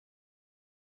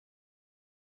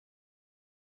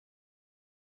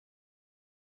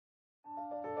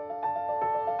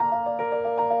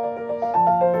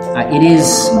It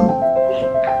is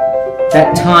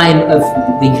that time of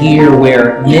the year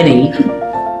where many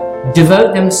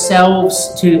devote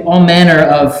themselves to all manner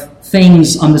of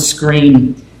things on the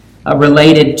screen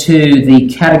related to the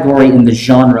category and the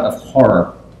genre of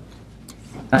horror.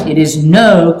 It is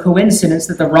no coincidence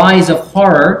that the rise of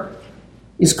horror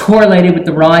is correlated with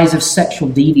the rise of sexual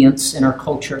deviance in our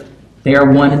culture. They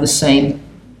are one and the same.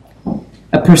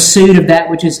 A pursuit of that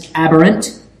which is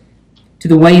aberrant to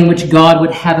the way in which God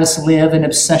would have us live, an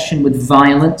obsession with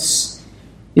violence,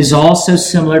 is also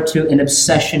similar to an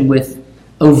obsession with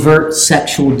overt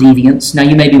sexual deviance. Now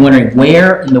you may be wondering,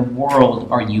 where in the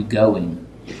world are you going?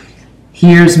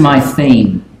 Here's my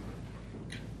theme.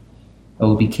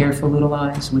 Oh, be careful, little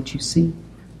eyes, what you see.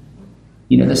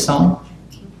 You know the song?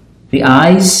 The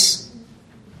eyes,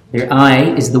 their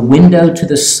eye is the window to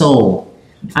the soul.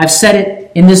 I've said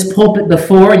it in this pulpit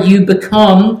before, you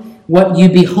become what you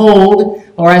behold,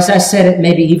 or as I said it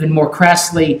maybe even more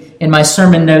crassly in my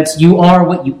sermon notes, you are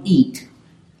what you eat.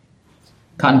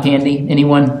 Cotton candy,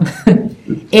 anyone?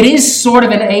 It is sort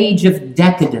of an age of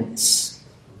decadence.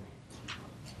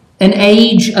 An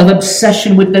age of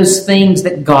obsession with those things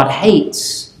that God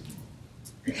hates.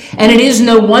 And it is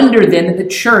no wonder then that the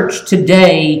church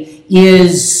today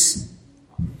is,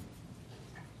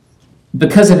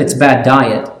 because of its bad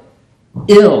diet,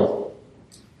 ill.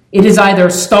 It is either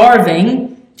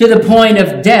starving to the point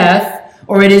of death,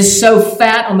 or it is so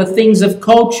fat on the things of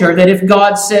culture that if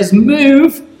God says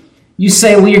move, you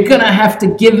say, well, you're going to have to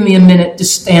give me a minute to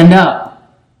stand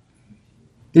up.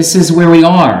 This is where we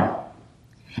are.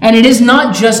 And it is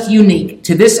not just unique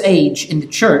to this age in the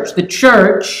church. The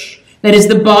church, that is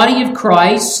the body of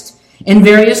Christ, in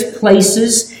various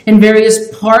places, in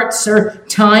various parts or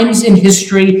times in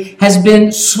history, has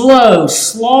been slow,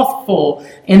 slothful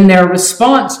in their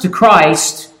response to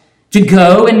Christ to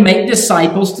go and make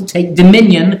disciples, to take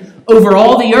dominion over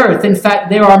all the earth. In fact,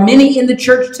 there are many in the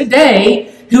church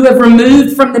today who have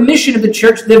removed from the mission of the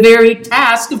church the very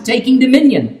task of taking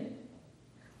dominion.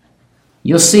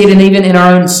 You'll see it even in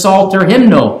our own Psalter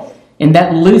hymnal, in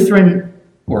that Lutheran,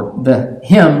 or the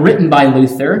hymn written by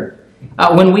Luther,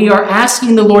 when we are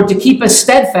asking the Lord to keep us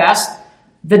steadfast,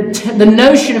 the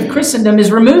notion of Christendom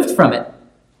is removed from it.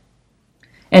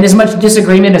 And as much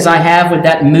disagreement as I have with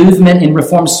that movement in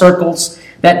Reformed circles,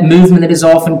 that movement that is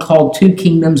often called two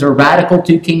kingdoms or radical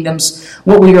two kingdoms,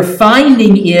 what we are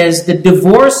finding is the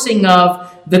divorcing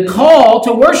of the call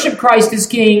to worship Christ as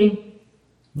King,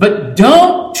 but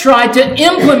don't try to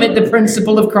implement the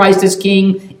principle of Christ as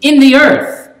King in the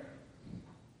earth.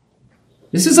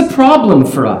 This is a problem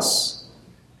for us.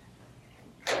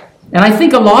 And I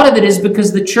think a lot of it is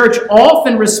because the church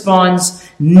often responds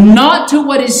not to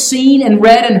what is seen and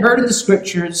read and heard in the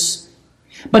Scriptures,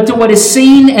 but to what is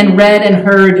seen and read and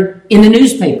heard in the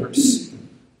newspapers.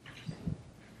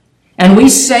 And we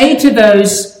say to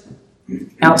those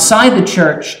outside the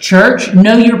church, church,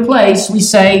 know your place. We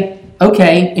say,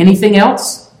 okay, anything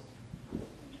else?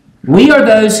 We are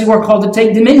those who are called to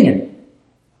take dominion.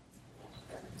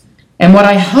 And what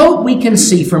I hope we can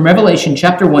see from Revelation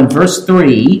chapter 1, verse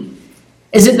 3,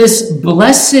 is that this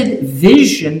blessed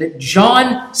vision that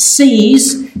John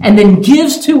sees and then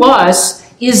gives to us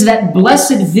is that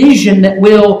blessed vision that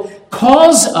will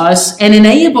cause us and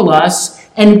enable us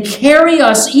and carry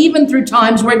us even through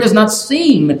times where it does not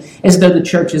seem as though the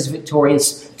church is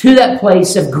victorious, to that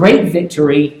place of great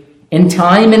victory in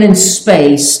time and in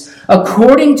space,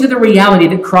 according to the reality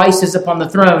that Christ is upon the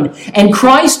throne. And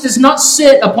Christ does not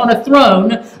sit upon a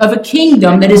throne of a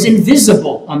kingdom that is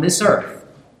invisible on this earth,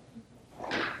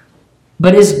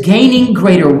 but is gaining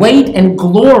greater weight and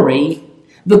glory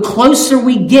the closer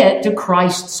we get to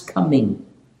Christ's coming.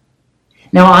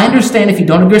 Now, I understand if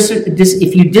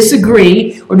you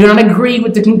disagree or do not agree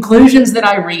with the conclusions that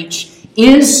I reach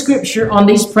in Scripture on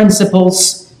these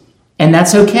principles, and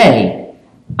that's okay.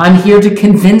 I'm here to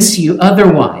convince you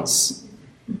otherwise.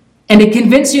 And to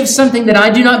convince you of something that I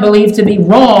do not believe to be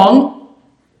wrong,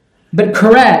 but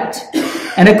correct,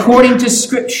 and according to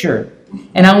Scripture.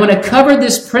 And I want to cover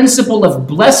this principle of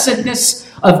blessedness,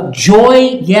 of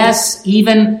joy, yes,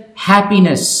 even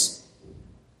happiness,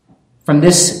 from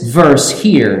this verse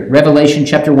here, Revelation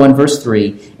chapter 1, verse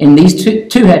 3. In these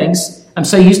two headings, I'm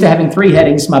so used to having three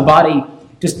headings, my body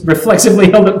just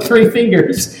reflexively held up three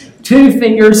fingers. 2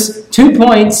 fingers, 2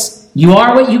 points. You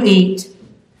are what you eat.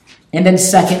 And then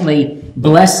secondly,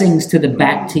 blessings to the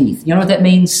back teeth. You know what that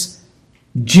means?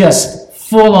 Just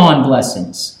full-on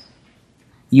blessings.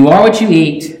 You are what you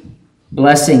eat,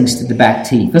 blessings to the back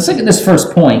teeth. Let's look at this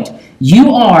first point. You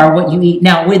are what you eat.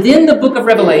 Now, within the book of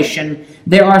Revelation,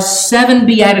 there are 7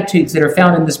 beatitudes that are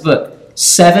found in this book.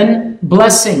 7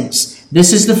 blessings.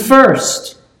 This is the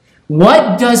first.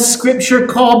 What does Scripture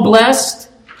call blessed?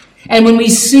 And when we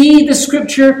see the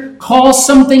Scripture call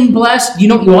something blessed, you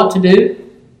know what you ought to do?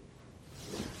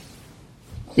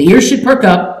 The ears should perk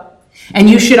up, and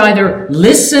you should either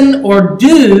listen or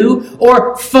do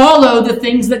or follow the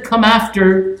things that come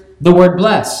after the word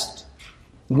blessed.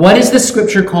 What is the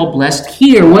Scripture called blessed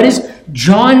here? What is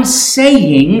John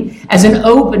saying as an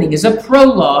opening, as a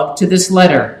prologue to this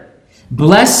letter?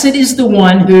 Blessed is the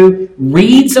one who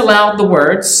reads aloud the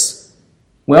words.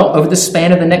 Well, over the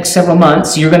span of the next several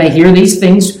months, you're going to hear these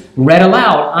things read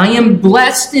aloud. I am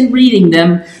blessed in reading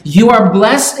them. You are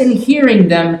blessed in hearing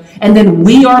them. And then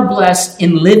we are blessed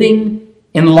in living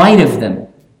in light of them.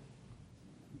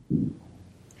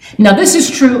 Now, this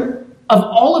is true of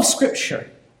all of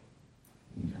Scripture.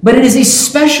 But it is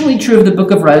especially true of the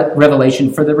book of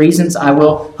Revelation for the reasons I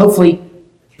will hopefully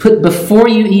put before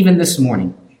you even this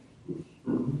morning.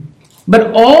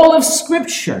 But all of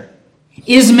Scripture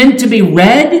is meant to be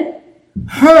read,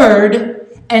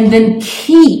 heard, and then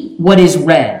keep what is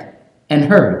read and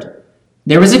heard.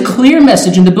 There is a clear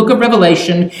message in the book of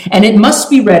Revelation, and it must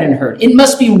be read and heard. It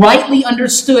must be rightly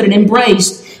understood and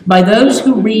embraced by those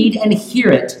who read and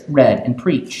hear it read and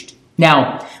preached.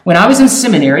 Now, when I was in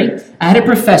seminary, I had a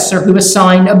professor who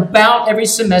assigned about every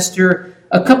semester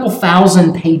a couple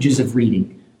thousand pages of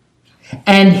reading.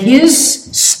 And his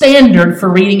standard for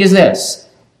reading is this: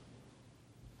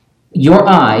 your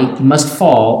eye must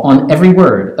fall on every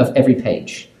word of every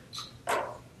page.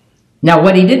 Now,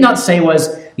 what he did not say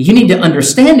was, you need to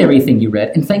understand everything you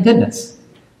read, and thank goodness.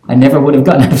 I never would have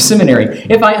gotten out of seminary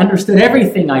if I understood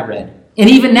everything I read. And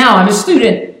even now, I'm a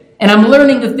student, and I'm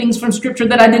learning the things from Scripture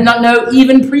that I did not know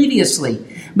even previously.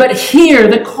 But here,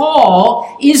 the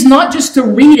call is not just to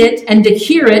read it and to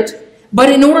hear it, but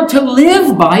in order to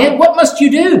live by it, what must you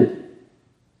do?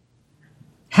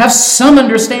 Have some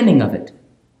understanding of it.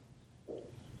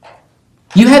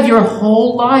 You have your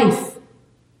whole life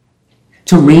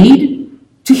to read,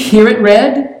 to hear it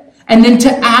read, and then to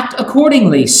act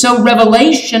accordingly. So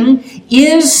Revelation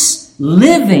is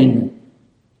living,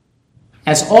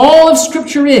 as all of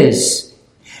Scripture is.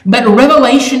 But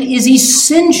Revelation is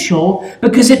essential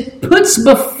because it puts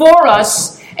before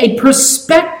us a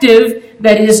perspective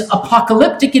that is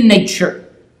apocalyptic in nature.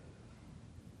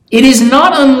 It is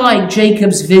not unlike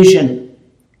Jacob's vision,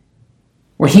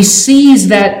 where he sees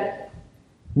that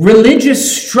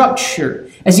religious structure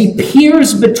as he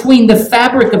peers between the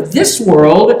fabric of this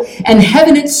world and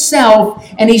heaven itself,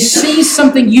 and he sees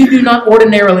something you do not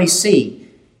ordinarily see.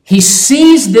 He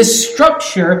sees this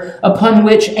structure upon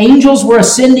which angels were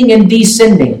ascending and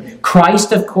descending.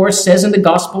 Christ, of course, says in the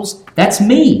Gospels, that's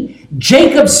me.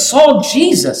 Jacob saw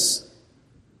Jesus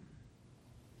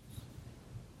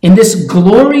in this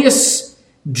glorious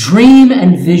dream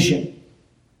and vision.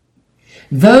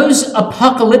 Those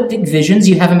apocalyptic visions,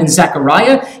 you have them in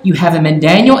Zechariah, you have them in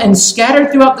Daniel, and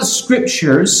scattered throughout the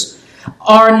Scriptures,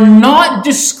 are not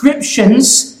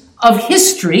descriptions of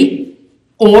history,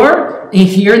 or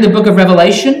here in the book of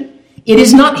Revelation, it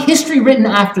is not history written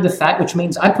after the fact, which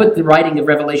means I put the writing of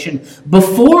Revelation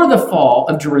before the fall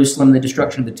of Jerusalem and the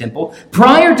destruction of the temple,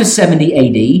 prior to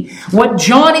 70 AD. What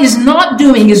John is not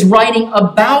doing is writing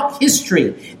about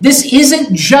history. This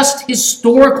isn't just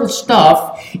historical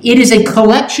stuff. It is a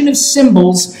collection of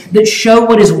symbols that show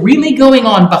what is really going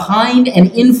on behind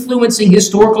and influencing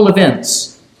historical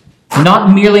events,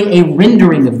 not merely a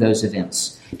rendering of those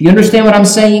events. Do you understand what I'm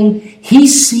saying? He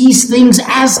sees things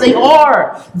as they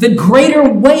are. The greater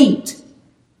weight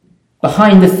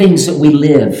behind the things that we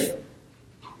live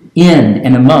in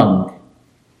and among.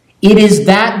 It is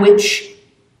that which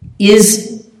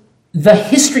is the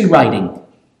history writing.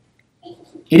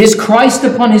 It is Christ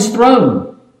upon his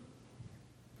throne.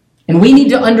 And we need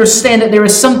to understand that there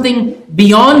is something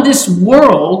beyond this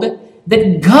world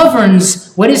that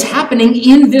governs what is happening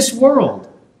in this world.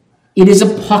 It is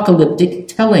apocalyptic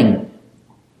telling.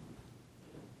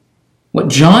 What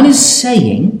John is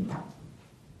saying,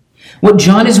 what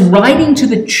John is writing to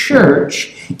the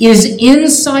church, is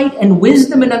insight and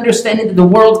wisdom and understanding that the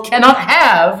world cannot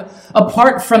have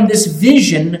apart from this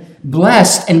vision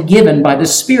blessed and given by the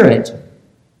Spirit.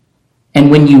 And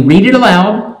when you read it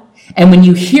aloud, and when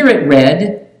you hear it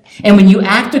read, and when you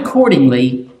act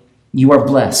accordingly, you are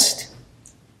blessed.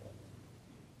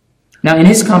 Now, in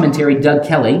his commentary, Doug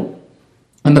Kelly,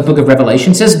 on the book of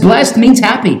Revelation, says blessed means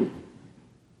happy.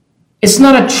 It's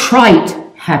not a trite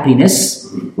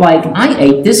happiness, like I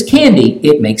ate this candy,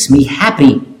 it makes me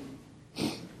happy.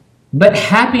 But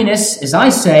happiness, as I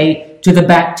say, to the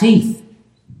back teeth.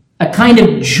 A kind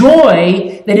of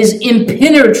joy that is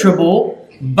impenetrable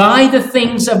by the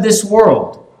things of this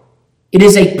world. It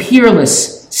is a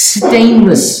peerless,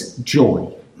 stainless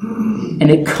joy. And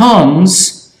it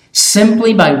comes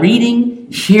simply by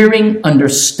reading, hearing,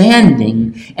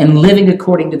 understanding, and living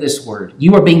according to this word.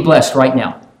 You are being blessed right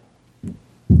now.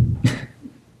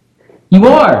 You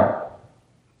are.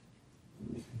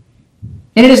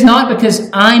 And it is not because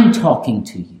I'm talking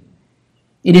to you.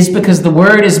 It is because the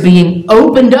word is being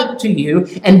opened up to you,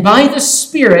 and by the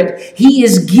Spirit, He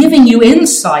is giving you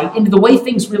insight into the way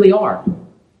things really are.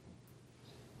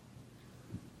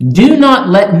 Do not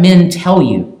let men tell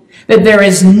you that there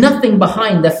is nothing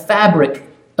behind the fabric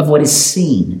of what is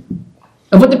seen,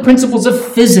 of what the principles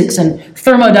of physics and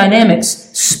thermodynamics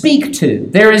speak to.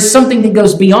 There is something that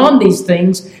goes beyond these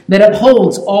things that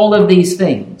upholds all of these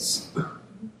things.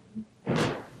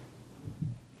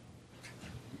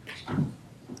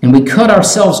 And we cut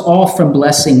ourselves off from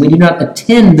blessing. We do not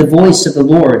attend the voice of the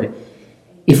Lord.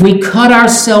 If we cut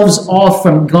ourselves off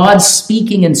from God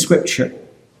speaking in Scripture,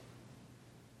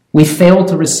 we fail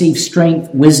to receive strength,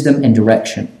 wisdom, and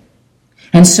direction.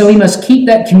 And so we must keep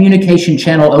that communication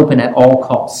channel open at all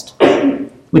cost.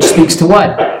 Which speaks to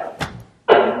what?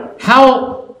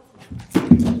 How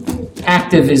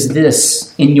active is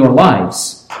this in your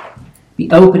lives? The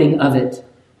opening of it,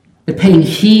 the paying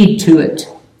heed to it,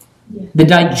 the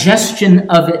digestion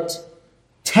of it,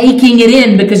 taking it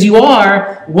in, because you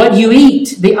are what you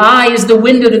eat. The eye is the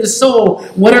window to the soul.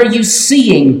 What are you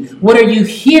seeing? What are you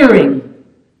hearing?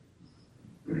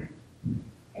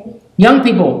 Young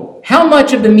people, how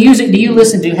much of the music do you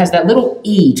listen to has that little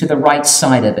E to the right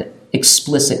side of it?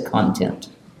 Explicit content.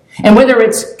 And whether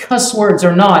it's cuss words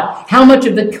or not, how much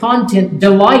of the content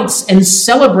delights and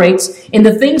celebrates in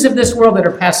the things of this world that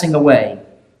are passing away?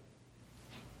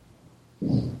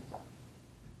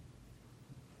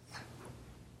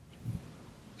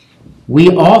 We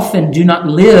often do not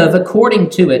live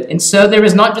according to it. And so there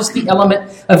is not just the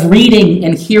element of reading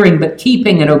and hearing, but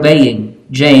keeping and obeying.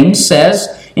 James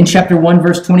says in chapter 1,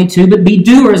 verse 22, "But be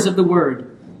doers of the word,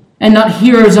 and not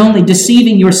hearers only,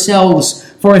 deceiving yourselves.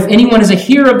 For if anyone is a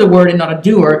hearer of the word and not a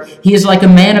doer, he is like a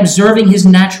man observing his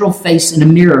natural face in a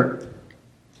mirror.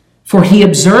 For he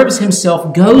observes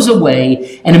himself, goes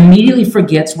away, and immediately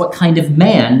forgets what kind of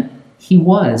man he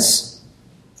was.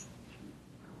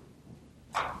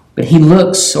 But he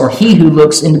who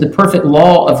looks into the perfect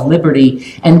law of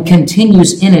liberty and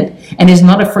continues in it, and is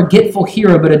not a forgetful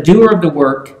hearer, but a doer of the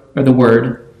work, or the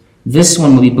word, this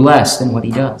one will be blessed in what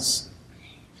he does."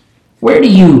 Where do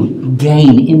you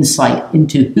gain insight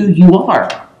into who you are?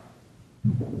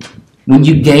 When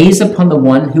you gaze upon the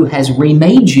one who has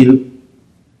remade you.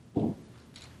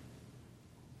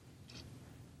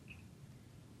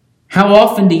 How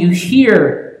often do you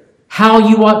hear how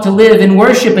you ought to live in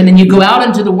worship, and then you go out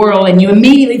into the world and you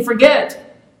immediately forget?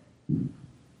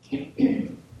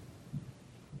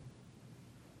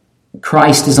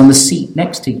 Christ is on the seat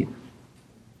next to you.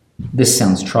 This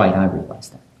sounds trite, I realize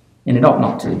that. And it ought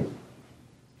not to.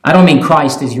 I don't mean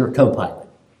Christ is your co-pilot.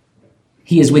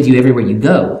 He is with you everywhere you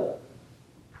go.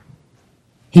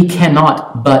 He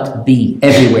cannot but be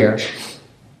everywhere.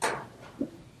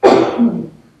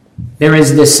 There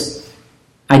is this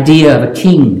idea of a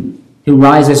king who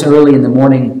rises early in the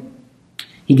morning.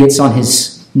 He gets on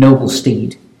his noble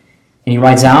steed, and he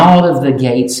rides out of the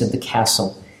gates of the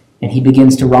castle, and he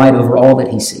begins to ride over all that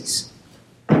he sees.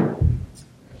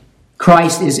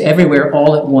 Christ is everywhere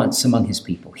all at once among his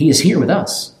people. He is here with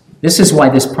us. This is why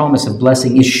this promise of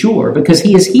blessing is sure, because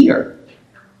he is here.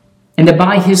 And that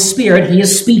by his Spirit, he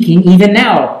is speaking even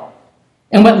now.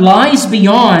 And what lies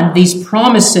beyond these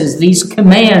promises, these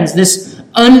commands, this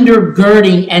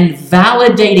undergirding and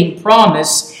validating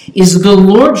promise is the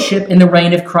lordship and the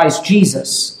reign of Christ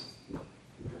Jesus.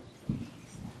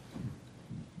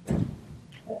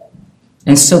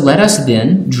 And so let us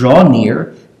then draw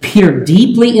near, peer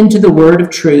deeply into the word of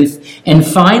truth, and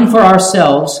find for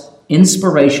ourselves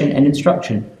inspiration and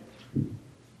instruction.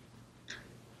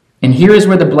 And here is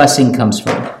where the blessing comes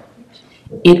from.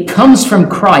 It comes from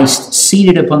Christ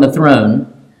seated upon the throne,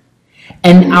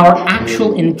 and our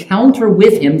actual encounter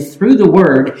with him through the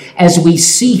word as we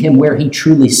see him where he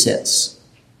truly sits.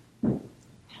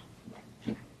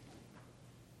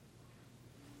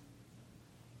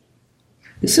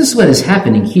 This is what is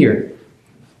happening here.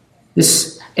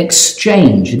 This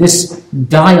exchange, this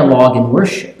dialogue in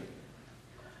worship.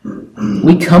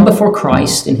 We come before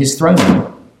Christ in his throne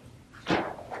room.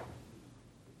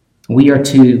 We are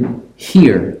to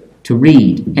hear, to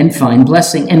read, and find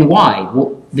blessing. And why?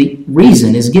 Well, the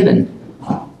reason is given.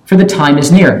 For the time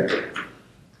is near.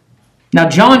 Now,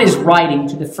 John is writing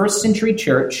to the first century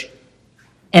church,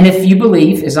 and if you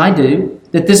believe, as I do,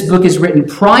 that this book is written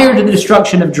prior to the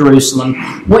destruction of Jerusalem.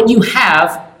 What you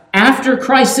have after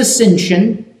Christ's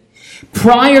ascension,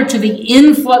 prior to the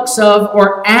influx of,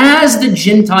 or as the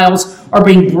Gentiles are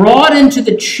being brought into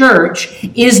the church,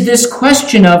 is this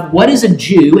question of what is a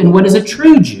Jew and what is a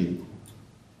true Jew.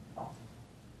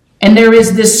 And there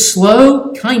is this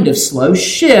slow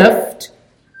shift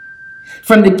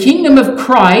from the kingdom of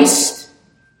Christ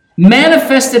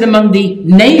manifested among the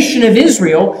nation of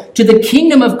Israel to the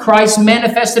kingdom of Christ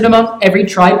manifested among every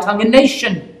tribe, tongue, and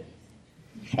nation.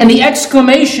 And the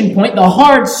exclamation point, the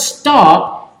hard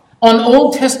stop on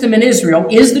Old Testament Israel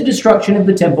is the destruction of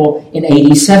the temple in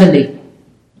AD 70.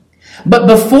 But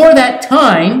before that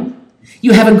time,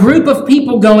 you have a group of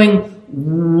people going,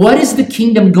 what is the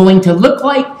kingdom going to look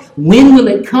like? When will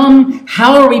it come?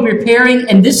 How are we preparing?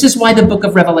 And this is why the book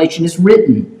of Revelation is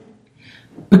written.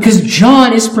 Because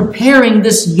John is preparing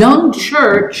this young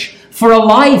church for a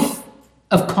life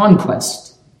of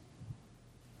conquest.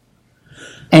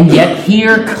 And yet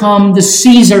here come the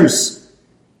Caesars.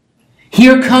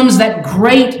 Here comes that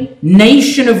great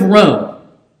nation of Rome.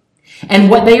 And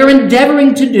what they are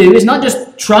endeavoring to do is not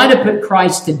just try to put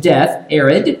Christ to death,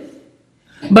 Herod,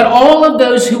 but all of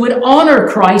those who would honor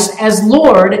Christ as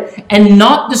Lord and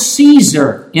not the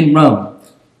Caesar in Rome.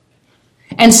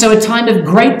 And so a time of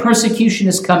great persecution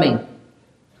is coming.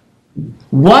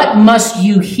 What must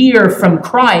you hear from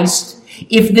Christ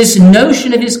if this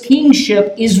notion of his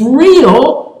kingship is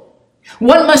real?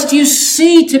 What must you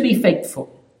see to be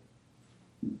faithful?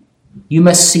 You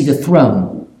must see the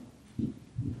throne.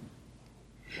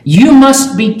 You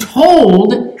must be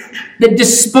told that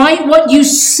despite what you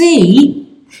see,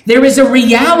 there is a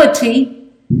reality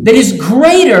that is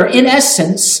greater in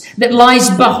essence, that lies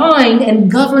behind and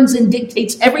governs and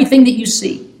dictates everything that you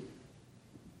see.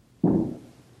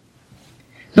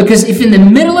 Because if in the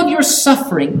middle of your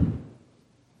suffering,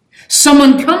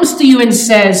 someone comes to you and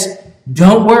says,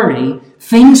 don't worry,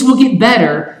 things will get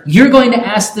better, you're going to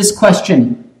ask this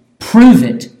question, prove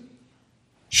it.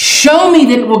 Show me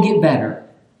that it will get better.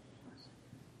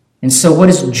 And so what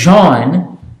is John,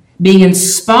 being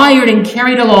inspired and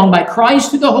carried along by Christ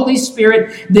through the Holy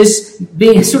Spirit, this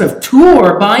being sort of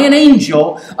tour by an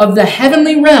angel of the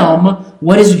heavenly realm,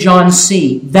 what does John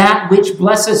see? That which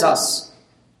blesses us.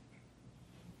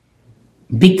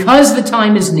 Because the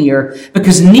time is near,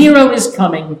 because Nero is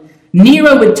coming,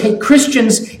 Nero would take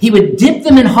Christians, he would dip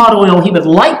them in hot oil, he would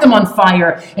light them on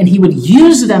fire, and he would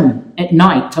use them at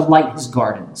night to light his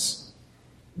gardens.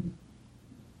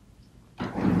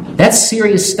 That's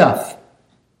serious stuff.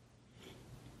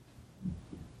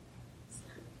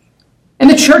 And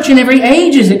the church in every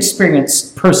age has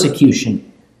experienced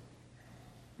persecution.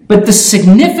 But the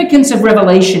significance of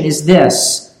Revelation is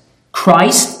this: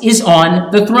 Christ is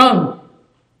on the throne.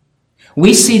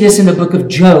 We see this in the book of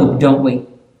Job, don't we?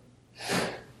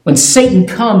 When Satan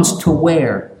comes to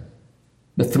where?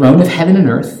 The throne of heaven and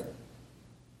earth.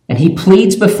 And he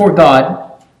pleads before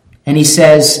God. And he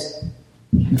says,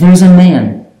 there's a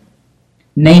man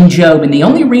named Job. And the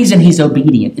only reason he's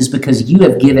obedient is because you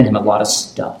have given him a lot of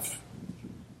stuff.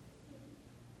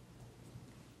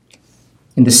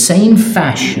 In the same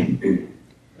fashion,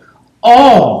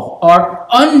 all are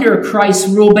under Christ's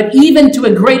rule, but even to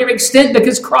a greater extent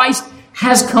because Christ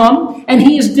has come and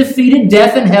he has defeated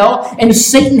death and hell, and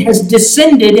Satan has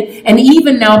descended, and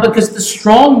even now because the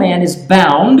strong man is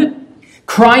bound,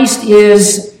 Christ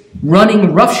is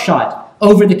running roughshod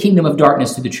over the kingdom of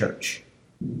darkness to the church.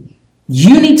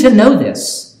 You need to know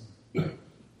this.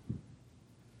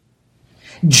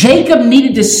 Jacob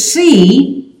needed to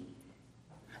see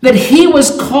that he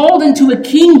was called into a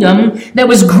kingdom that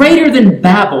was greater than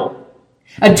Babel.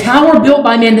 A tower built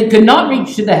by men that could not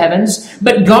reach to the heavens,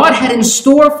 but God had in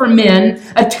store for men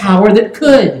a tower that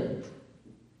could,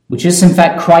 which is in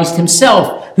fact Christ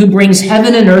himself, who brings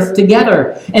heaven and earth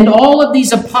together. And all of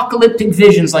these apocalyptic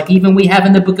visions, like even we have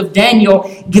in the book of Daniel,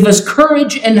 give us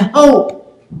courage and hope.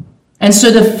 And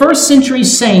so the first century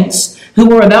saints who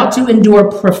were about to endure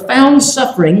profound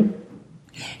suffering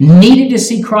needed to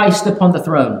see Christ upon the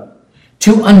throne,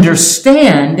 to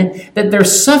understand that their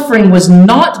suffering was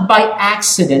not by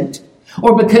accident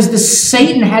or because the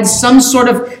Satan had some sort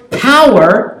of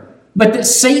power, but that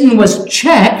Satan was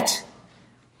checked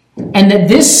and that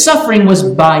this suffering was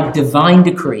by divine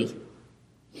decree.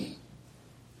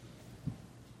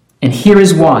 And here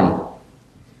is why.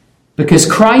 Because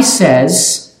Christ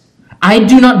says, I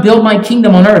do not build my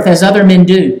kingdom on earth as other men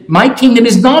do. My kingdom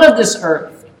is not of this earth.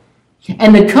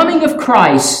 And the coming of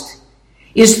Christ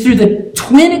is through the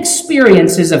twin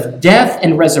experiences of death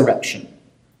and resurrection.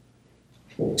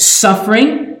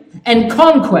 Suffering and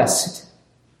conquest.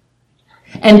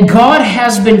 And God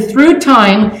has been, through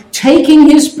time, taking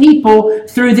his people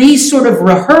through these sort of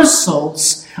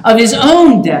rehearsals of his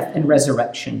own death and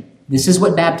resurrection. This is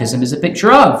what baptism is a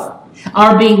picture of.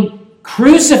 Our being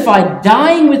crucified,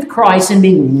 dying with Christ, and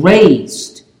being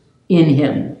raised in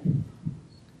him.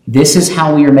 This is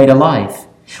how we are made alive.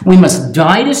 We must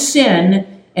die to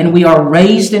sin, and we are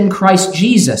raised in Christ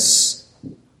Jesus.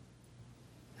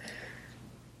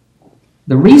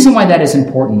 The reason why that is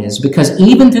important is because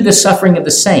even through the suffering of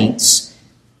the saints,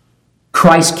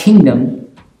 Christ's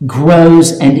kingdom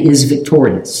grows and is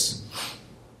victorious.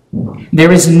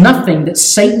 There is nothing that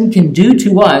Satan can do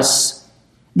to us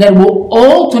that will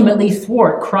ultimately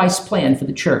thwart Christ's plan for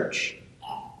the church.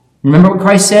 Remember what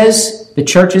Christ says? The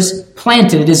church is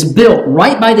planted, it is built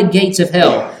right by the gates of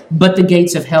hell, but the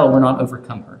gates of hell will not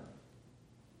overcome her.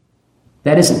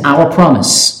 That is our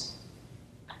promise.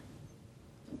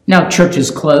 Now,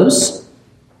 churches close,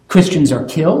 Christians are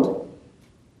killed.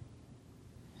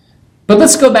 But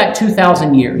let's go back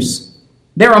 2,000 years.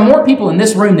 There are more people in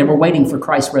this room that were waiting for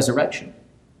Christ's resurrection.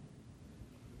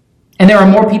 And there are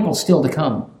more people still to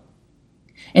come.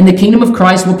 And the kingdom of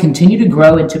Christ will continue to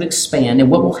grow and to expand.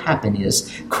 And what will happen is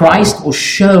Christ will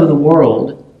show the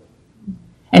world,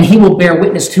 and he will bear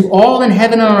witness to all in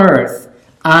heaven and on earth,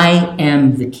 I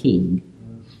am the King.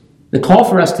 The call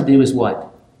for us to do is what?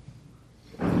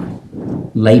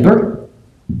 Labor,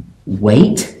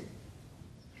 wait,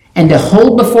 and to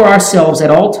hold before ourselves at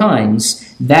all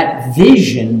times that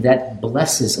vision that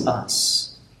blesses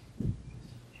us.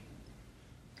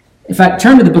 In fact,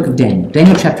 turn to the book of Daniel,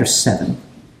 Daniel chapter 7.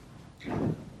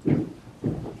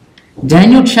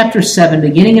 Daniel chapter 7,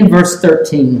 beginning in verse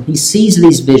 13, he sees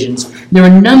these visions. There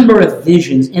are a number of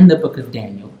visions in the book of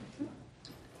Daniel.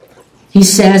 He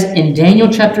says in Daniel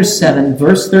chapter 7,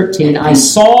 verse 13, I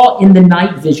saw in the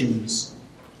night visions,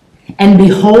 and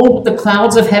behold, the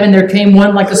clouds of heaven, there came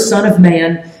one like a son of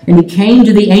man, and he came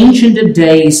to the Ancient of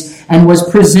Days and was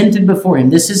presented before him.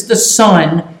 This is the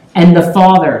Son and the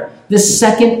Father, the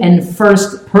second and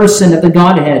first person of the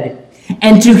Godhead.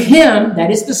 And to him,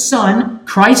 that is the Son,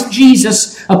 Christ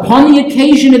Jesus, upon the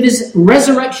occasion of his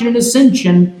resurrection and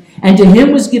ascension, and to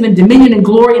him was given dominion and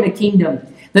glory and a kingdom,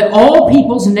 that all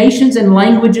peoples, nations, and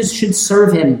languages should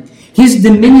serve him. His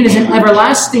dominion is an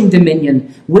everlasting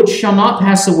dominion, which shall not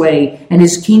pass away, and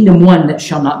his kingdom one that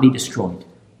shall not be destroyed.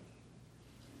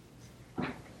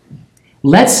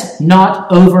 Let's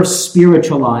not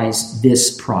over-spiritualize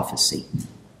this prophecy.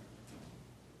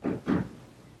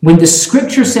 When the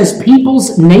scripture says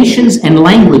peoples, nations, and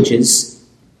languages,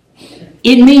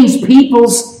 it means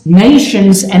peoples,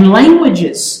 nations, and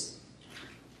languages.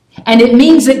 And it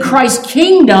means that Christ's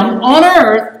kingdom on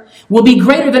earth will be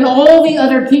greater than all the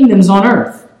other kingdoms on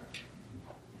earth.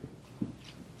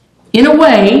 In a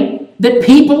way that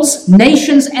peoples,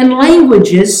 nations, and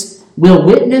languages will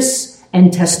witness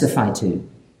and testify to.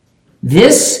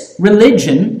 This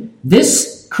religion,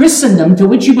 this Christendom to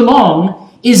which you belong,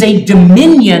 is a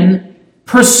dominion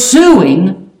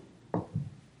pursuing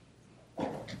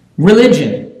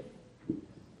religion.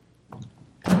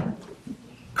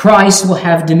 Christ will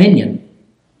have dominion.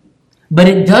 But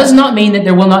it does not mean that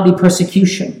there will not be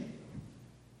persecution.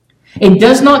 It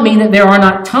does not mean that there are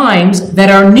not times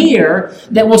that are near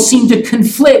that will seem to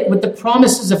conflict with the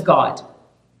promises of God.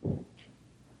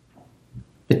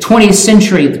 The 20th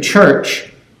century, the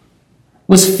church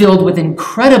was filled with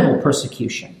incredible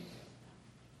persecution.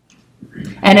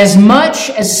 And as much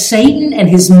as Satan and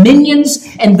his minions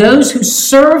and those who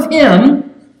serve him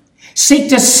seek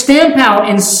to stamp out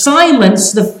and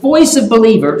silence the voice of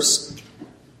believers,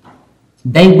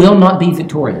 they will not be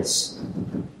victorious.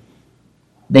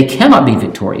 They cannot be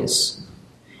victorious.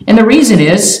 And the reason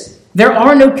is, there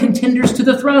are no contenders to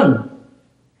the throne.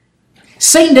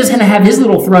 Satan doesn't have his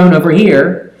little throne over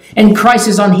here, and Christ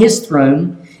is on his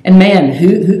throne. And man,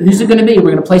 who's it going to be?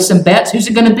 We're going to place some bets. Who's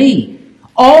it going to be?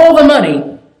 All the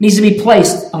money needs to be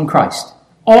placed on Christ.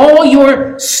 All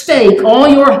your stake, all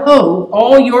your hope,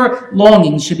 all your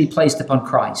longings should be placed upon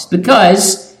Christ.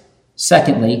 Because,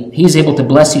 secondly, he's able to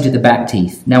bless you to the back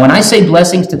teeth. Now, when I say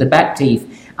blessings to the back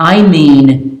teeth, I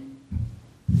mean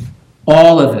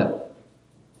all of it.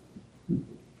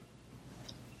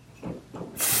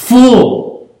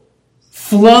 Full,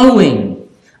 flowing,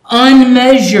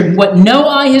 unmeasured, what no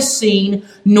eye has seen,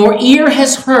 nor ear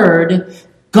has heard,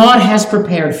 God has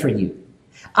prepared for you.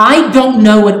 I don't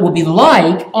know what it will be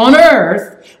like on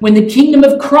earth when the kingdom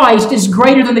of Christ is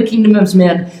greater than the kingdom of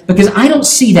men, because I don't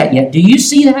see that yet. Do you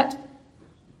see that?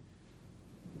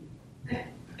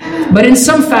 But in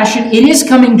some fashion, it is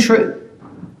coming true.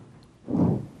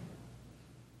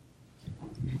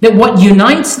 That what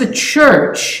unites the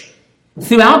church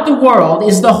throughout the world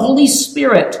is the Holy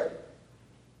Spirit.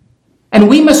 And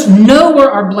we must know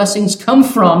where our blessings come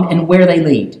from and where they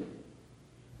lead.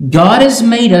 God has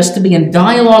made us to be in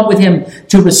dialogue with Him,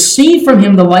 to receive from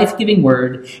Him the life-giving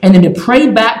Word, and then to pray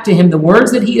back to Him the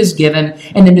words that He has given,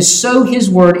 and then to sow His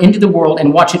Word into the world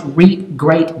and watch it reap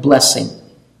great blessing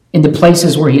in the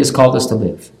places where He has called us to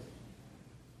live.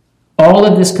 All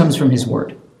of this comes from His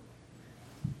Word.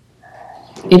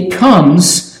 It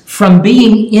comes from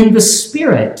being in the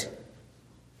Spirit,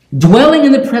 dwelling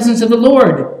in the presence of the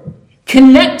Lord,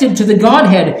 connected to the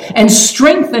Godhead, and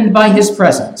strengthened by His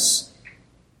presence.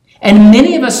 And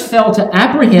many of us fail to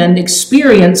apprehend,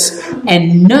 experience,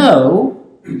 and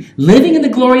know living in the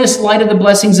glorious light of the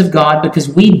blessings of God because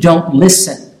we don't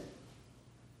listen.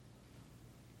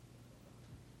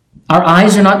 Our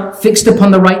eyes are not fixed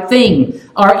upon the right thing.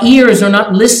 Our ears are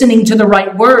not listening to the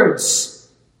right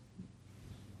words.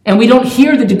 And we don't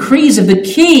hear the decrees of the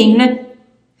King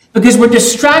because we're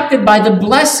distracted by the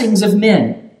blessings of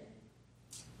men.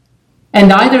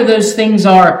 And either those things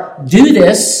are, do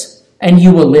this and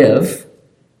you will live.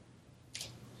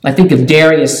 I think of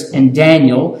Darius and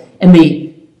Daniel and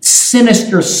the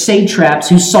sinister satraps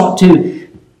who sought to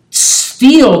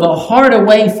steal the heart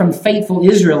away from faithful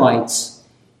Israelites.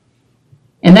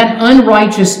 And that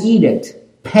unrighteous edict,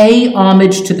 pay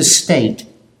homage to the state,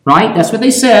 right? That's what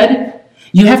they said.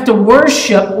 You have to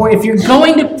worship, or if you're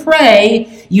going to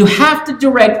pray, you have to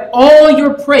direct all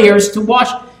your prayers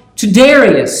to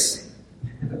Darius.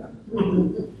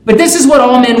 But this is what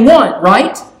all men want,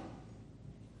 right?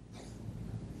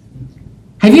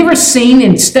 Have you ever seen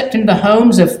and stepped into the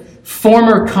homes of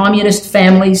former communist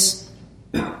families?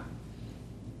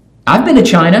 I've been to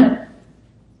China,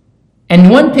 and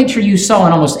one picture you saw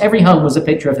in almost every home was a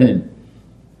picture of whom?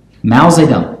 Mao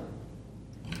Zedong.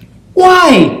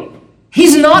 Why?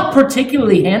 He's not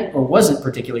particularly or wasn't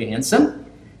particularly handsome,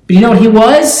 but you know what he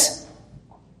was?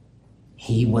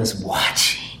 He was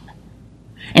watching.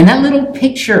 And that little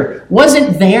picture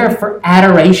wasn't there for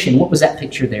adoration. What was that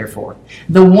picture there for?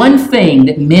 The one thing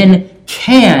that men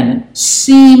can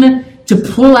seem to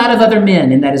pull out of other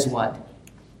men, and that is what?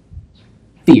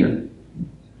 Fear.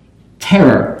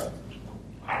 Terror.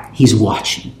 He's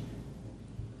watching.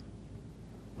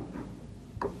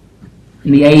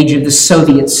 In the age of the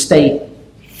Soviet state,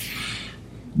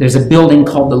 there's a building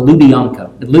called the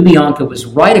Lubyanka. The Lubyanka was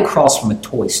right across from a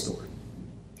toy store.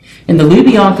 And the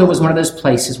Lubyanka was one of those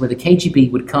places where the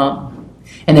KGB would come,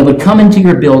 and they would come into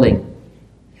your building,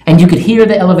 and you could hear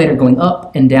the elevator going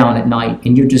up and down at night,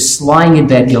 and you're just lying in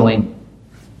bed going,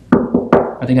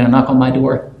 are they going to knock on my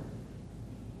door?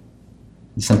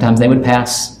 And sometimes they would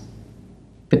pass.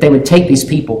 But they would take these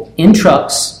people in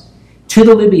trucks to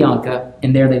the Lubyanka,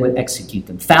 and there they would execute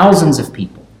them. Thousands of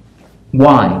people.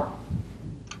 Why?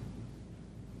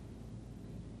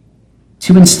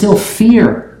 To instill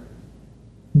fear.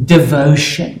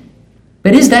 Devotion.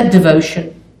 But is that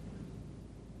devotion?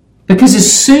 Because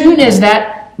as soon as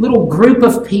that little group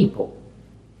of people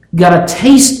got a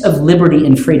taste of liberty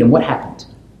and freedom, what happened?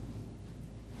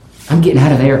 I'm getting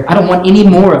out of there. I don't want any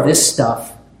more of this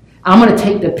stuff. I'm going to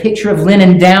take the picture of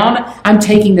Lenin down. I'm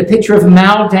taking the picture of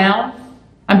Mao down.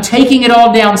 I'm taking it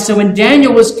all down. So when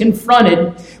Daniel was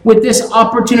confronted with this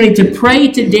opportunity to pray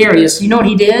to Darius, you know what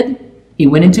he did? He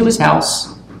went into his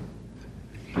house.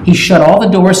 He shut all the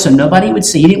doors so nobody would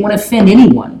see. He didn't want to offend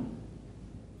anyone.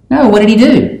 No, what did he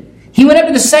do? He went up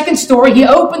to the second story, he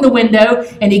opened the window,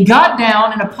 and he got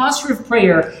down in a posture of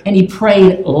prayer, and he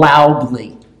prayed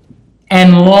loudly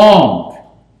and long.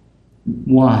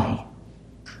 Why?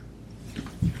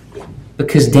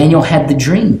 Because Daniel had the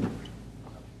dream.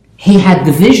 He had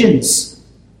the visions.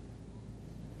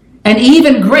 And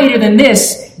even greater than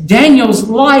this, Daniel's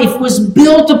life was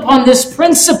built upon this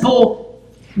principle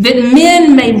that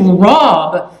men may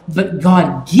rob, but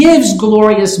God gives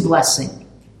glorious blessing.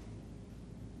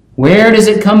 Where does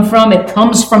it come from? It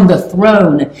comes from the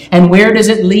throne. And where does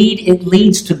it lead? It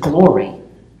leads to glory.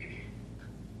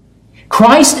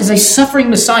 Christ is a suffering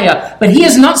Messiah, but He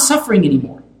is not suffering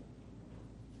anymore.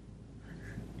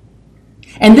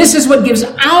 And this is what gives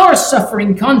our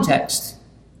suffering context.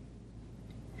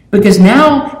 Because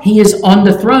now He is on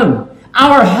the throne.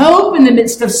 Our hope in the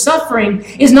midst of suffering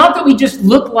is not that we just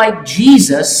look like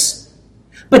Jesus,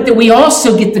 but that we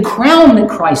also get the crown that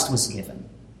Christ was given.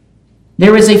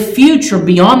 There is a future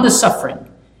beyond the suffering,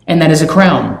 and that is a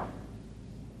crown.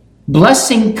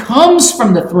 Blessing comes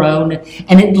from the throne,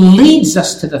 and it leads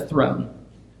us to the throne.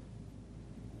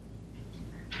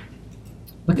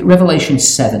 Look at Revelation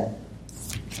 7.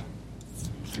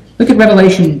 Look at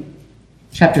Revelation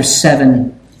chapter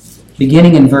 7.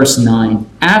 Beginning in verse 9.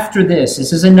 After this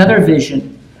is another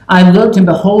vision. I looked, and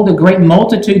behold, a great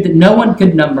multitude that no one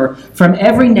could number, from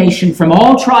every nation, from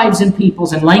all tribes and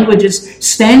peoples and languages,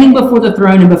 standing before the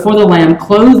throne and before the Lamb,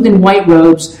 clothed in white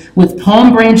robes, with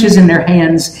palm branches in their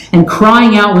hands, and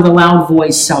crying out with a loud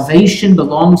voice, "Salvation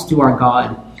belongs to our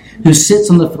God, who sits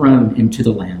on the throne, and to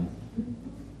the Lamb."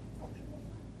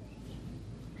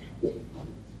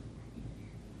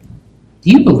 Do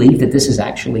you believe that this is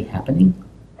actually happening?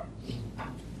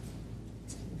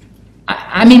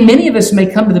 I mean, many of us may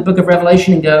come to the book of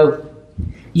Revelation and go,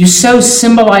 you so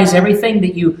symbolize everything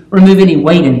that you remove any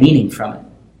weight and meaning from it.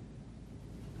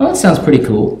 Well, that sounds pretty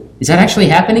cool. Is that actually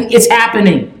happening? It's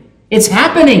happening. It's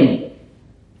happening.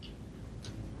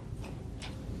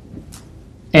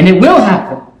 And it will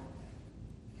happen.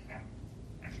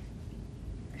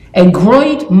 A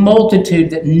great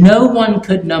multitude that no one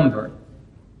could number.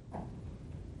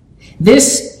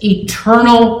 This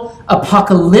eternal,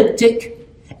 apocalyptic,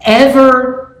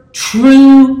 ever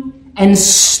true and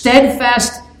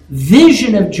steadfast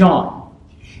vision of John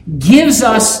gives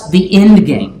us the end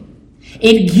game.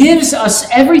 It gives us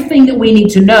everything that we need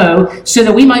to know so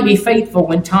that we might be faithful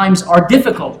when times are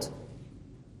difficult.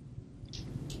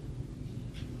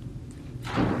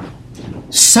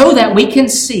 So that we can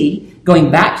see,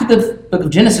 going back to the book of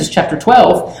Genesis chapter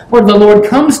 12, where the Lord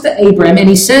comes to Abraham and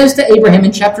he says to Abraham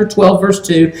in chapter 12 verse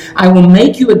 2, "I will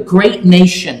make you a great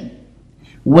nation."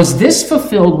 Was this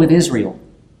fulfilled with Israel?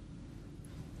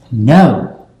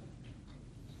 No.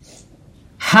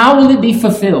 How will it be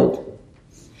fulfilled?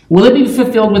 Will it be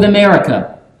fulfilled with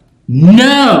America?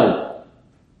 No.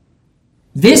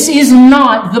 This is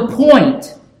not the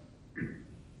point.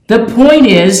 The point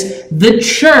is the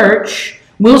church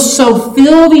will so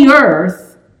fill the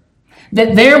earth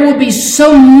that there will be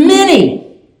so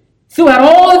many throughout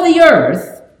all of the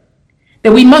earth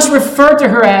that we must refer to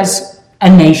her as a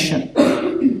nation.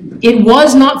 It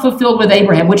was not fulfilled with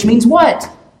Abraham, which means what?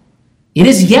 It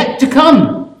is yet to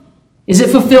come. Is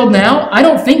it fulfilled now? I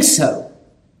don't think so.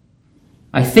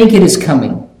 I think it is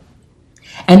coming.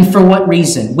 And for what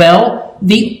reason? Well,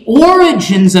 the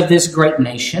origins of this great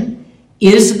nation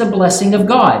is the blessing of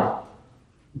God.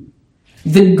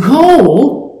 The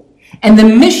goal and the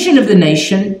mission of the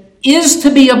nation is to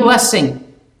be a blessing.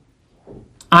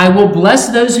 I will bless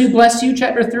those who bless you,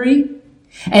 chapter 3.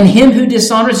 And him who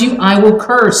dishonors you, I will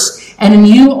curse. And in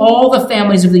you all the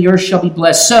families of the earth shall be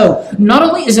blessed. So, not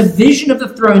only is a vision of the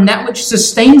throne that which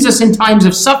sustains us in times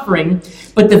of suffering,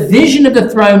 but the vision of the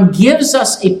throne gives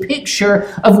us a picture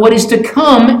of what is to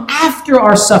come after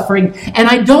our suffering. And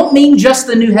I don't mean just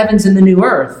the new heavens and the new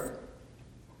earth.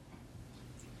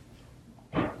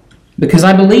 Because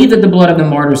I believe that the blood of the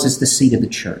martyrs is the seed of the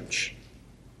church.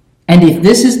 And if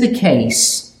this is the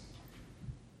case,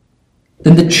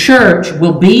 then the church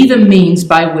will be the means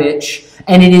by which,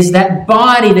 and it is that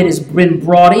body that has been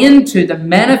brought into the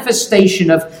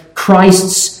manifestation of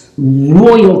Christ's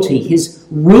royalty, his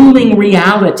ruling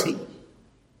reality.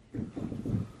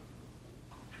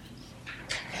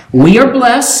 We are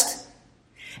blessed,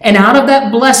 and out of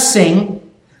that blessing,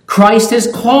 Christ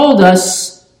has called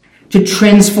us to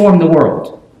transform the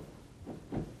world.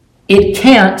 It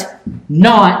can't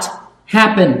not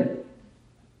happen.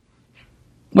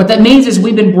 What that means is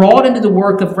we've been brought into the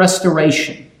work of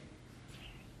restoration.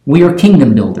 We are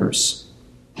kingdom builders.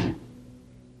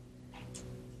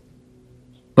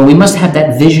 But we must have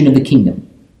that vision of the kingdom.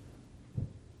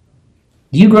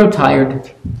 Do you grow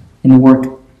tired in the work?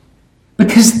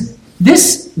 Because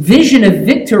this vision of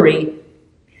victory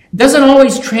doesn't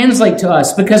always translate to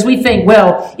us because we think,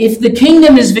 well, if the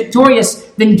kingdom is victorious,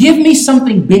 then give me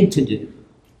something big to do.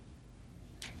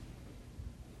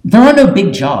 There are no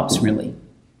big jobs, really.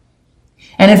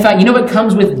 And in fact, you know what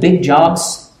comes with big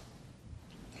jobs?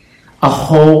 A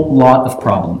whole lot of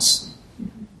problems.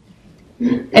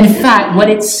 In fact, what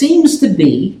it seems to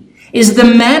be is the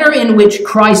manner in which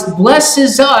Christ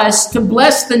blesses us to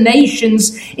bless the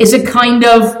nations is a kind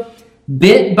of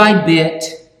bit by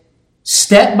bit,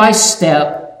 step by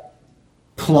step,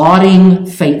 plodding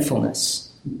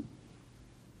faithfulness.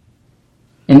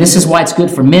 And this is why it's good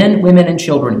for men, women, and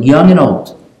children, young and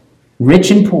old,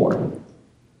 rich and poor.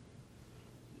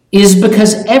 Is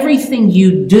because everything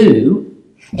you do,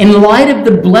 in light of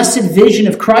the blessed vision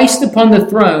of Christ upon the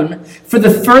throne for the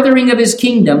furthering of his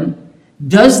kingdom,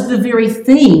 does the very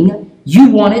thing you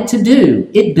want it to do.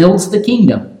 It builds the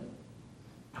kingdom.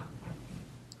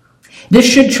 This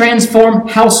should transform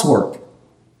housework.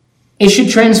 It should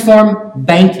transform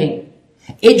banking.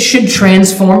 It should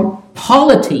transform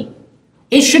polity.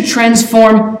 It should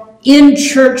transform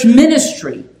in-church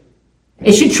ministry.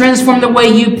 It should transform the way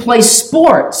you play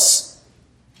sports.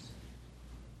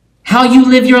 how you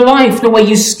live your life, the way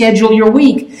you schedule your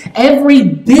week. Every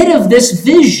bit of this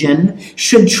vision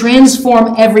should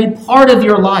transform every part of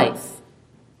your life.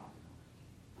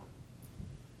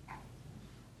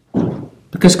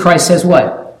 Because Christ says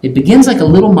what? It begins like a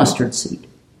little mustard seed,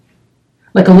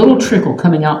 like a little trickle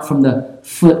coming out from the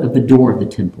foot of the door of the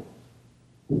temple.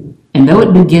 And though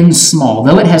it begins small,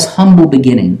 though it has humble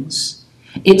beginnings,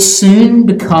 it soon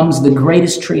becomes the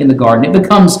greatest tree in the garden. It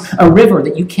becomes a river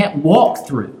that you can't walk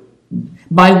through,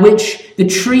 by which the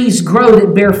trees grow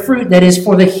that bear fruit that is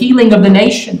for the healing of the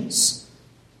nations.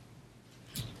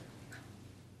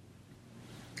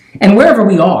 And wherever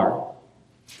we are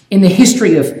in the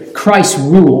history of Christ's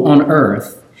rule on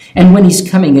earth and when he's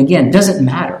coming again doesn't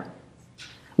matter.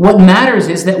 What matters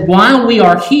is that while we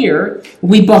are here,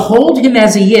 we behold him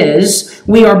as he is,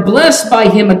 we are blessed by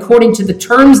him according to the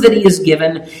terms that he has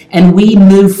given, and we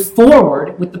move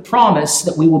forward with the promise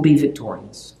that we will be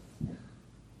victorious.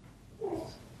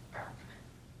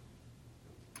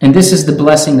 And this is the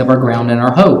blessing of our ground and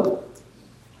our hope.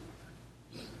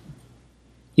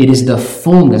 It is the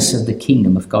fullness of the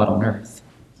kingdom of God on earth.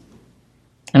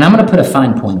 And I'm going to put a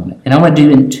fine point on it. And I want to do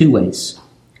it in two ways.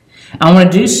 I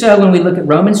want to do so when we look at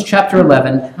Romans chapter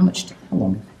 11. How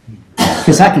long?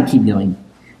 Because I can keep going.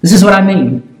 This is what I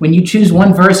mean. When you choose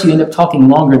one verse, you end up talking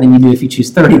longer than you do if you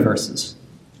choose 30 verses.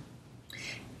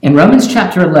 In Romans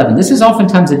chapter 11, this is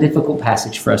oftentimes a difficult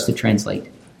passage for us to translate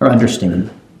or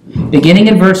understand. Beginning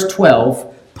in verse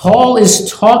 12, Paul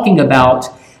is talking about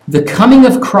the coming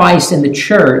of Christ and the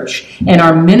church and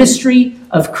our ministry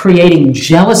of creating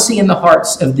jealousy in the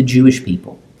hearts of the Jewish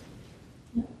people.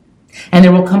 And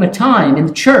there will come a time in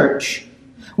the church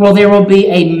where there will be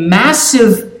a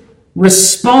massive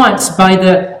response by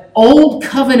the old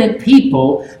covenant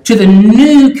people to the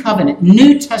new covenant,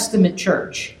 New Testament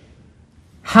church.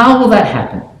 How will that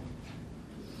happen?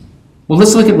 Well,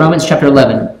 let's look at Romans chapter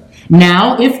 11.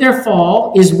 Now, if their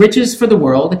fall is riches for the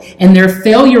world, and their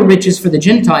failure riches for the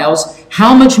Gentiles,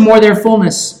 how much more their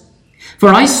fullness? For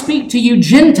I speak to you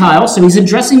Gentiles, so he's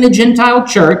addressing the Gentile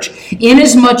church,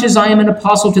 inasmuch as I am an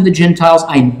apostle to the Gentiles,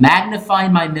 I magnify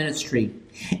my ministry.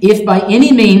 If by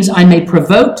any means I may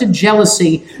provoke to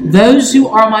jealousy those who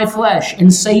are my flesh,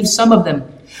 and save some of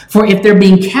them. For if their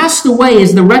being cast away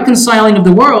is the reconciling of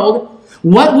the world,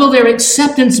 what will their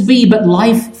acceptance be but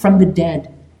life from the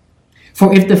dead?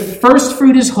 For if the first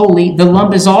fruit is holy, the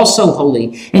lump is also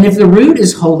holy. And if the root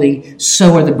is holy,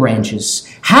 so are the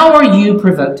branches. How are you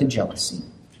provoked to jealousy?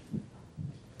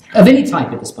 Of any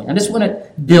type at this point. I just want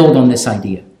to build on this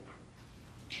idea.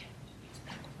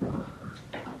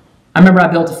 I remember I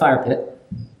built a fire pit.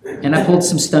 And I pulled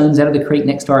some stones out of the creek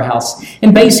next to our house.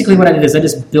 And basically what I did is I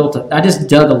just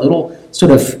dug a little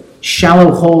sort of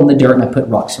shallow hole in the dirt and I put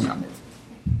rocks around it.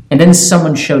 And then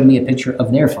someone showed me a picture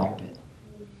of their fire pit.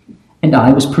 And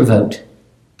I was provoked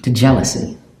to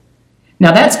jealousy.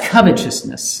 Now that's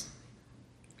covetousness.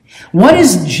 What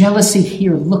does jealousy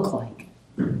here look like?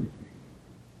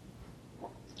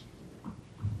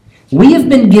 We have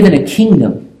been given a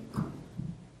kingdom.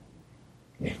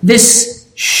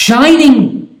 This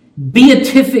shining,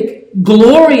 beatific,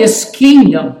 glorious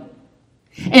kingdom.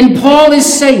 And Paul is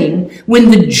saying, when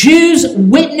the Jews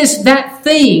witnessed that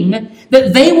thing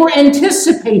that they were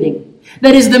anticipating,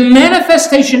 that is the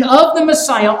manifestation of the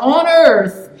Messiah on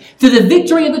earth through the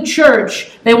victory of the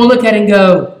church, they will look at it and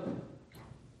go,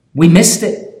 we missed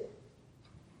it.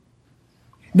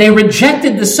 They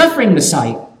rejected the suffering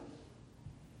Messiah.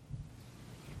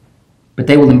 But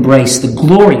they will embrace the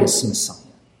glorious Messiah.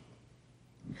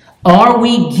 Are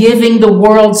we giving the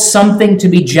world something to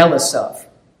be jealous of?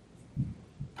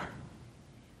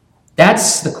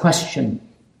 That's the question.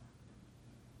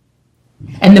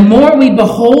 And the more we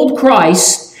behold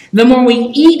Christ, the more we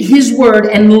eat his word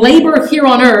and labor here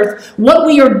on earth, what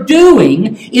we are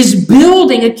doing is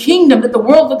building a kingdom that the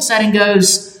world looks at and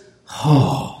goes,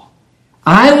 oh,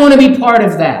 I want to be part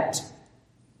of that.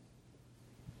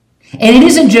 And it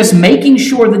isn't just making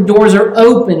sure the doors are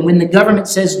open when the government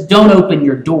says don't open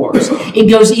your doors. It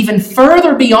goes even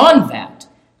further beyond that.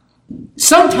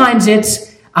 Sometimes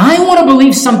it's, I want to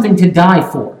believe something to die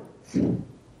for.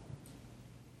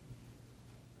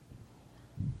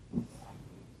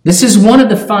 This is one of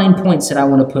the fine points that I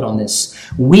want to put on this.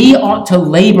 We ought to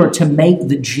labor to make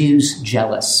the Jews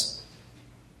jealous.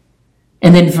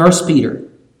 And then 1 Peter.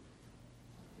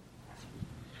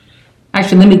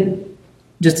 Actually,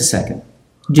 just a second.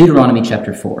 Deuteronomy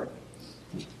chapter 4.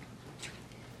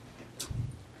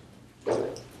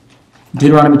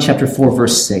 Deuteronomy chapter 4,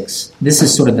 verse 6. This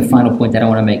is sort of the final point that I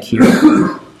want to make here.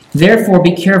 Therefore,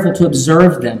 be careful to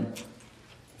observe them.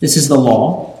 This is the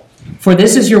law. For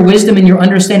this is your wisdom and your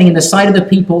understanding in the sight of the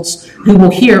peoples, who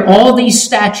will hear all these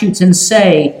statutes and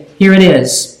say, here it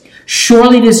is,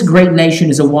 surely this great nation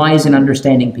is a wise and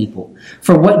understanding people.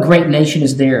 For what great nation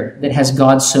is there that has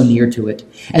God so near to it,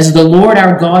 as the Lord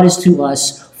our God is to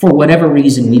us, for whatever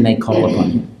reason we may call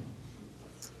upon him?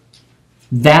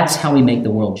 That's how we make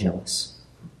the world jealous.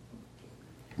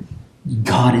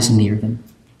 God is near them.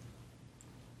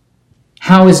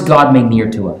 How is God made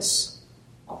near to us?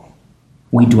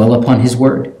 We dwell upon his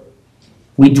word.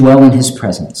 We dwell in his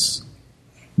presence.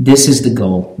 This is the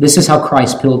goal. This is how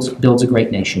Christ builds a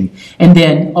great nation. And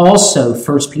then also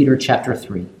 1 Peter chapter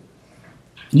 3.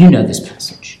 You know this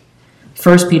passage.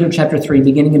 1 Peter chapter 3,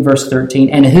 beginning in verse 13.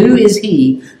 And who is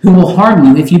he who will harm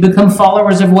you if you become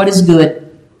followers of what is good?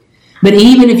 But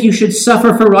even if you should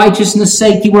suffer for righteousness'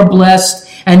 sake, you are blessed.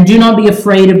 And do not be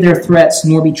afraid of their threats,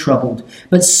 nor be troubled.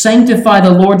 But sanctify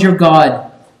the Lord your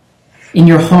God in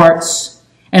your hearts,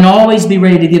 and always be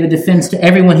ready to give a defense to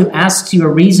everyone who asks you a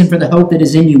reason for the hope that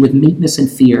is in you with meekness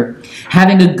and fear,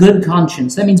 having a good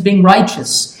conscience. That means being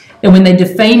righteous. And when they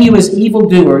defame you as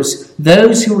evildoers,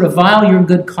 those who revile your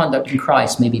good conduct in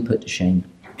Christ may be put to shame.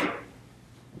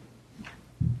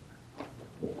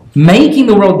 Making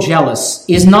the world jealous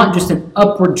is not just an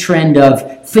upward trend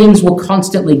of things will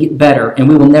constantly get better and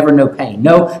we will never know pain.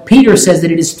 No, Peter says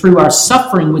that it is through our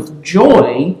suffering with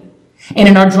joy and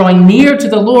in our drawing near to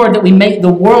the Lord that we make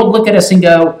the world look at us and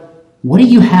go, what do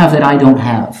you have that I don't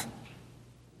have?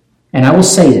 And I will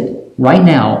say it right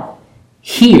now,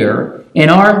 here in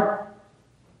our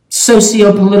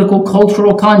socio-political,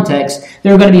 cultural context,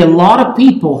 there are going to be a lot of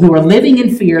people who are living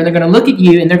in fear. They're going to look at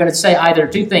you and they're going to say either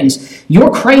two things.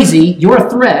 You're crazy, you're a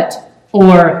threat,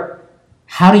 or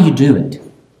how do you do it?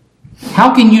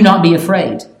 How can you not be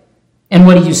afraid? And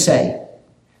what do you say?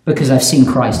 Because I've seen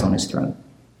Christ on his throne.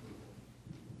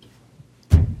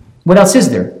 What else is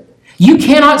there? You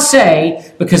cannot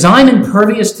say, because I'm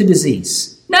impervious to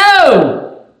disease. No!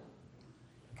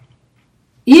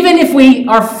 Even if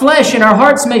our flesh and our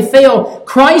hearts may fail,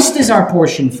 Christ is our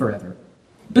portion forever.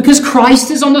 Because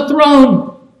Christ is on the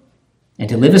throne. And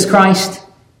to live is Christ,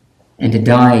 and to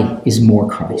die is more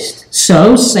Christ.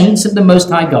 So, saints of the Most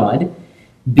High God,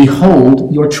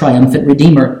 behold your triumphant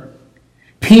Redeemer.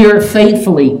 Peer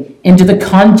faithfully into the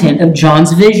content of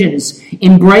John's visions.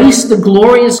 Embrace the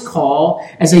glorious call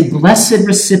as a blessed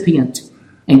recipient,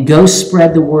 and go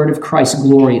spread the word of Christ's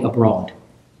glory abroad.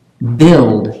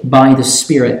 Build by the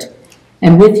Spirit,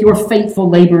 and with your faithful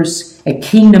labors, a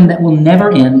kingdom that will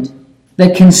never end,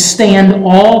 that can stand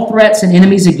all threats and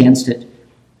enemies against it.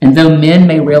 And though men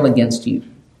may rail against you,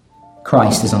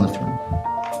 Christ is on the throne.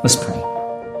 Let's pray.